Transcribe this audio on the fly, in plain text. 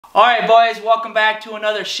Alright boys, welcome back to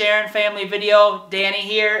another Sharon family video. Danny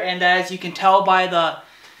here, and as you can tell by the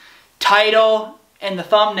title and the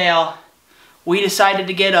thumbnail, we decided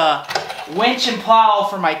to get a winch and plow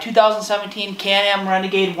for my 2017 Can Am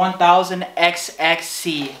Renegade 1000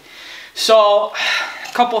 XXC. So,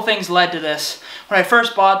 a couple things led to this. When I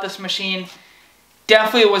first bought this machine,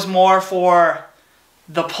 definitely it was more for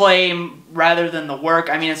the play rather than the work.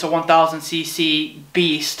 I mean, it's a 1000cc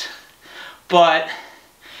beast, but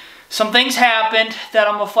some things happened that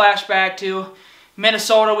I'm going to flash back to.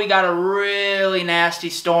 Minnesota, we got a really nasty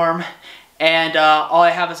storm, and all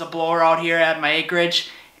I have is a blower out here at my acreage,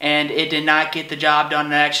 and it did not get the job done.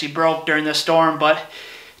 It actually broke during the storm, but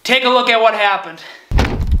take a look at what happened.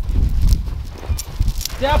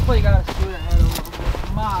 Definitely got to scoot ahead a little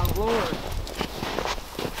bit. My Lord.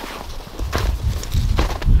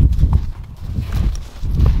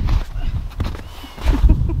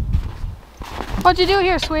 What'd you do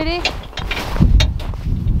here, sweetie? Is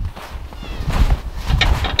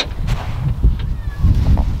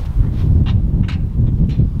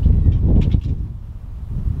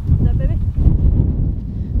that baby?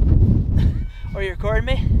 Are you recording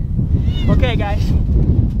me? Okay guys,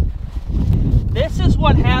 this is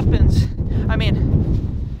what happens. I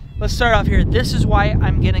mean, let's start off here. This is why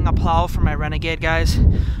I'm getting a plow for my Renegade, guys.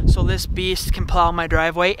 So this beast can plow my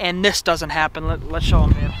driveway, and this doesn't happen. Let's show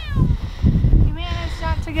them, babe.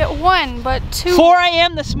 not to get one, but two. 4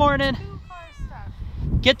 a.m. this morning. 2 cars stuck.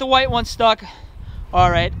 Get the white one stuck.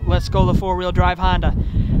 All right, let's go the four-wheel drive Honda.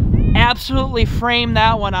 Absolutely frame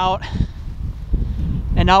that one out.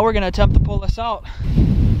 And now we're gonna attempt to pull this out.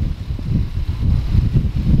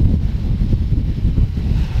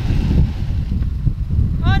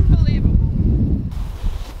 Unbelievable.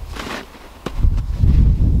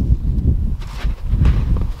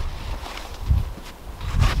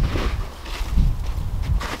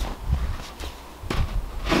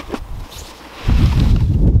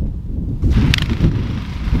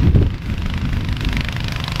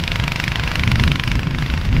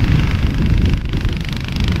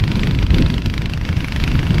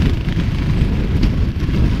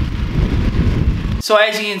 So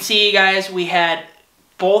as you can see, guys, we had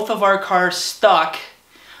both of our cars stuck.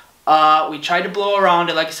 We tried to blow around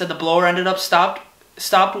it. Like I said, the blower ended up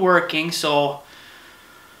stopped working, so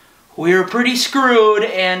we were pretty screwed.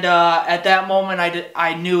 And at that moment,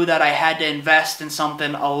 I knew that I had to invest in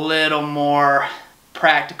something a little more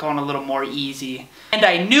practical and a little more easy. And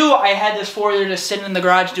I knew I had this four-wheeler just sitting in the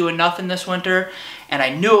garage doing nothing this winter, and I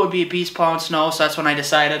knew it would be a beast plowing snow. So that's when I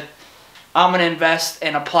decided I'm gonna invest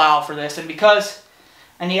in a plow for this. And because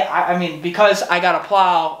because I got a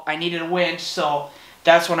plow, I needed a winch, so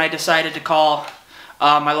that's when I decided to call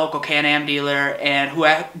my local Can Am dealer, and who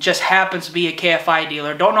just happens to be a KFI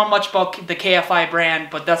dealer. Don't know much about the KFI brand,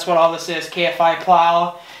 but that's what all this is. KFI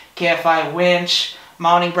plow, KFI winch,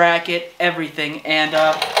 mounting bracket, everything. And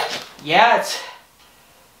yeah, it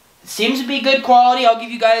seems to be good quality. I'll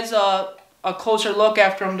give you guys a closer look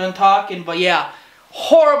after I'm done talking. But yeah,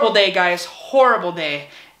 horrible day, guys, horrible day.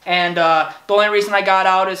 And the only reason I got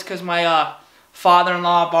out is because my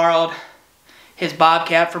father-in-law borrowed his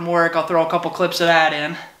Bobcat from work. I'll throw a couple clips of that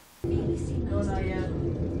in. No, not yet.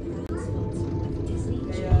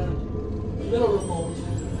 Little remote.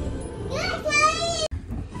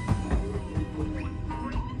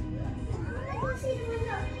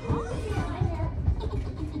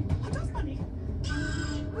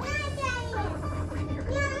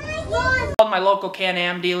 My local Can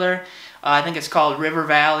Am dealer. I think it's called River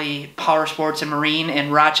Valley Power Sports and Marine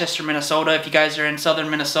in Rochester, Minnesota. If you guys are in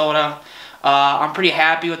southern Minnesota, I'm pretty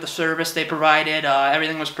happy with the service they provided.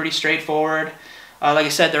 Everything was pretty straightforward. Like I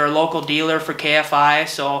said, they're a local dealer for KFI,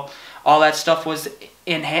 so all that stuff was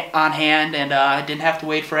on hand, and I didn't have to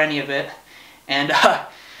wait for any of it. And that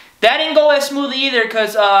didn't go as smoothly either,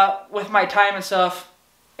 because with my time and stuff,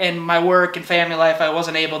 and my work and family life, I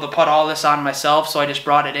wasn't able to put all this on myself, so I just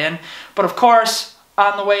brought it in. But of course,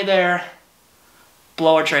 on the way there,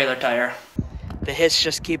 blower trailer tire. The hits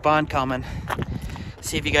just keep on coming.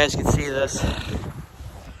 See if you guys can see this.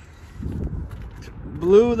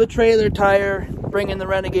 Blew the trailer tire, bringing the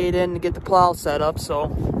Renegade in to get the plow set up,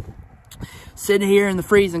 so sitting here in the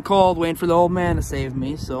freezing cold waiting for the old man to save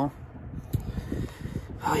me, so.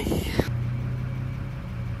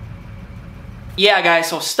 Yeah, guys,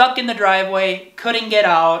 so stuck in the driveway, couldn't get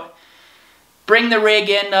out. Bring the rig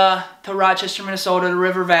in to Rochester, Minnesota, to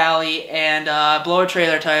River Valley, and blow a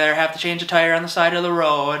trailer tire. Have to change a tire on the side of the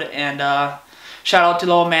road. And shout out to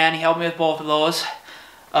the old man. He helped me with both of those.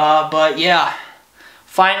 But yeah,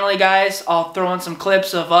 finally, guys, I'll throw in some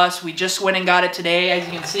clips of us. We just went and got it today. As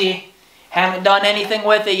you can see, Haven't done anything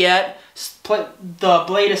with it yet. The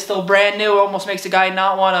blade is still brand new. Almost makes a guy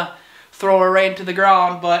not want to throw it right into the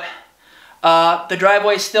ground. But the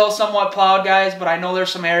driveway is still somewhat plowed, guys. But I know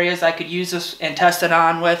there's some areas I could use this and test it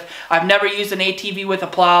on with. I've never used an ATV with a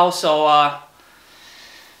plow, so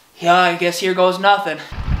yeah, I guess here goes nothing.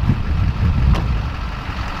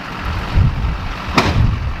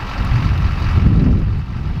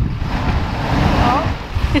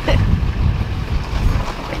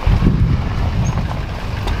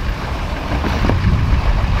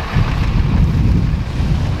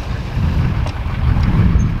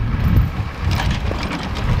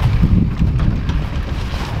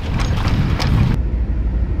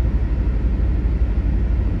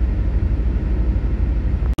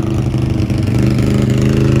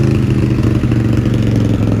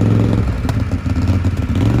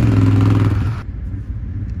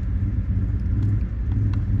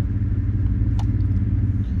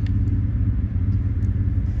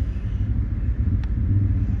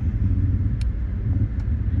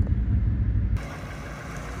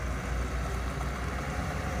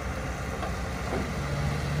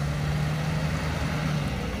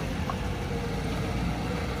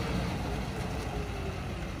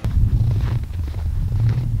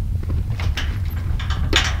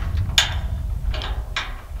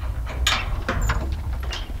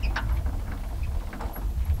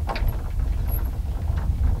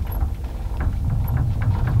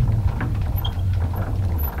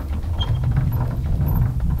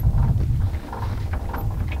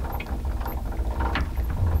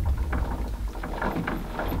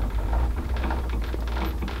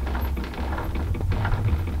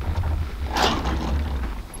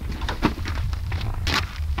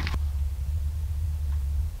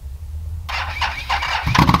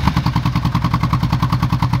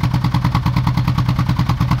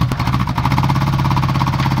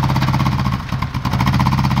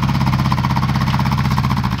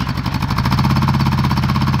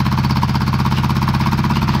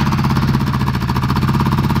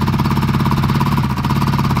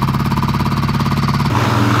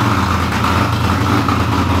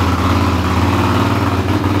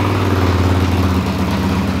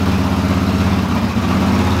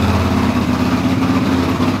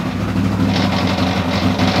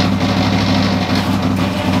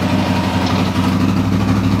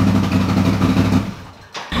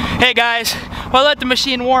 Hey guys, while I let the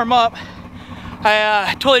machine warm up,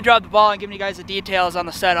 I totally dropped the ball on giving you guys the details on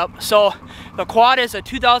the setup. So the quad is a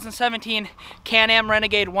 2017 Can Am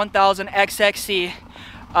Renegade 1000 XXC.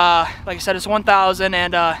 Like I said, it's 1000,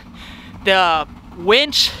 and the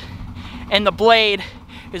winch and the blade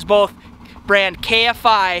is both brand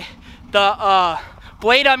KFI. The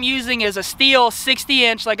blade I'm using is a steel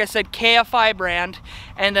 60-inch, like I said, KFI brand,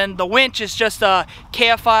 and then the winch is just a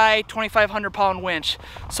KFI 2,500-pound winch.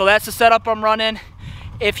 So that's the setup I'm running.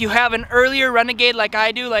 If you have an earlier Renegade like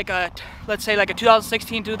I do, like a, let's say like a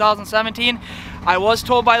 2016, 2017, I was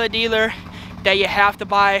told by the dealer that you have to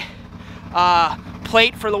buy a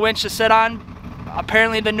plate for the winch to sit on.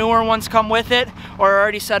 Apparently the newer ones come with it or are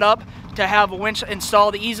already set up to have a winch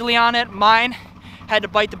installed easily on it. Mine had to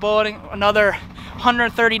bite the bullet, another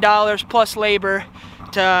 $130 plus labor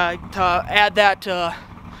to add that to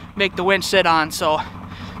make the winch sit on. So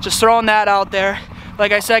just throwing that out there.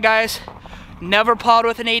 Like I said, guys, never plowed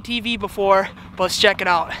with an ATV before, but let's check it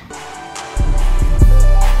out.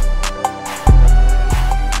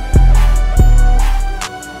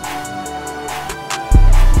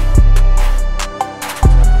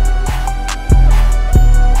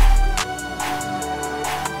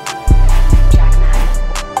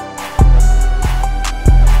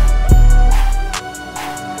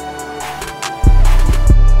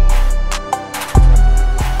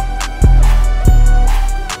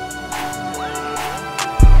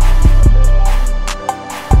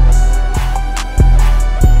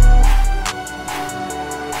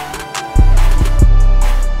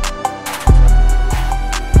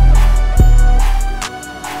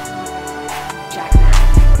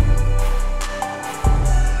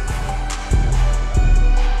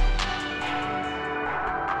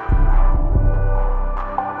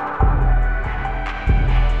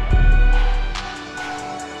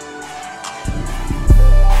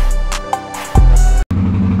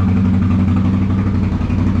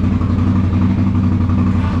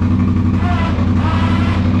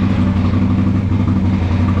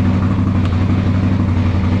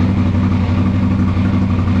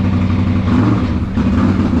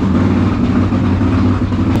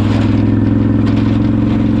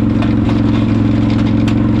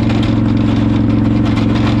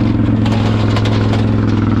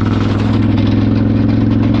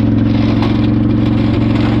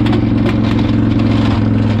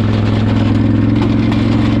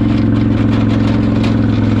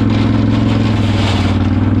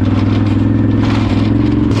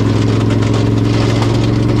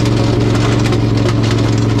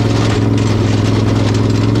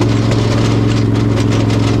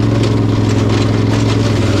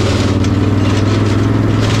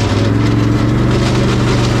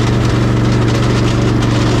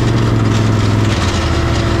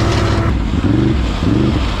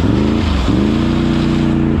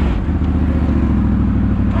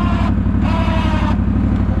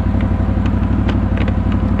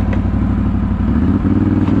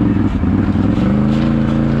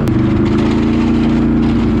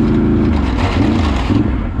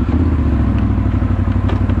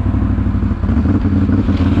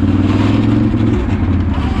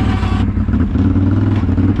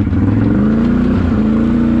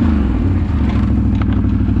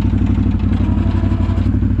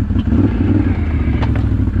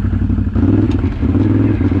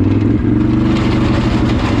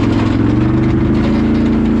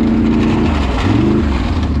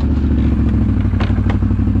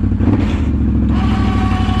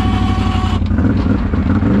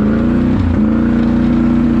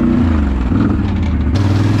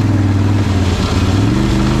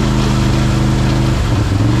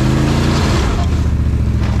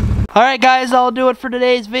 guys, that'll do it for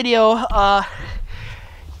today's video.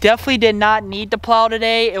 Definitely did not need to plow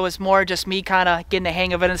today. It was more just me kind of getting the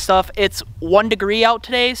hang of it and stuff. It's 1 degree out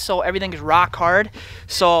today, so everything is rock hard.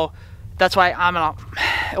 So that's why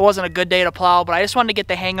it wasn't a good day to plow, but I just wanted to get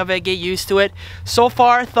the hang of it, get used to it. So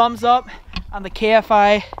far, thumbs up on the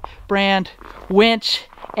KFI brand winch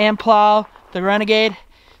and plow. The Renegade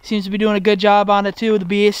seems to be doing a good job on it too, the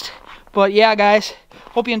beast. But yeah, guys,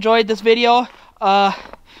 hope you enjoyed this video.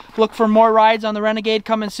 Look for more rides on the Renegade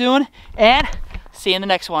coming soon, and see you in the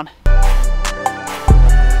next one.